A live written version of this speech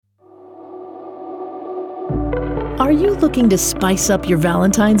Are you looking to spice up your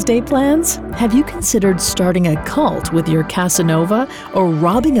Valentine's Day plans? Have you considered starting a cult with your Casanova or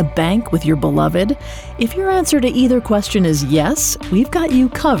robbing a bank with your beloved? If your answer to either question is yes, we've got you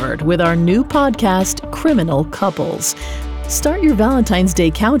covered with our new podcast, Criminal Couples. Start your Valentine's Day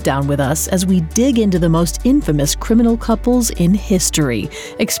countdown with us as we dig into the most infamous criminal couples in history,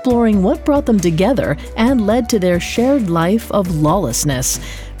 exploring what brought them together and led to their shared life of lawlessness.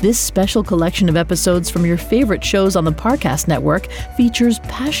 This special collection of episodes from your favorite shows on the Parcast Network features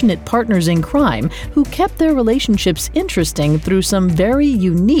passionate partners in crime who kept their relationships interesting through some very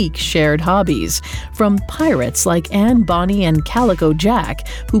unique shared hobbies. From pirates like Anne Bonny and Calico Jack,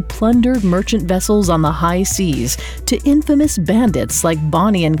 who plundered merchant vessels on the high seas, to infamous bandits like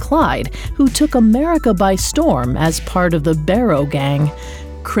Bonnie and Clyde, who took America by storm as part of the Barrow Gang.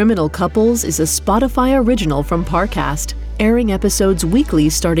 Criminal Couples is a Spotify original from Parcast, airing episodes weekly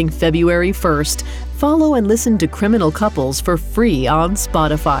starting February 1st. Follow and listen to Criminal Couples for free on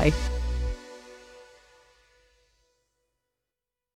Spotify.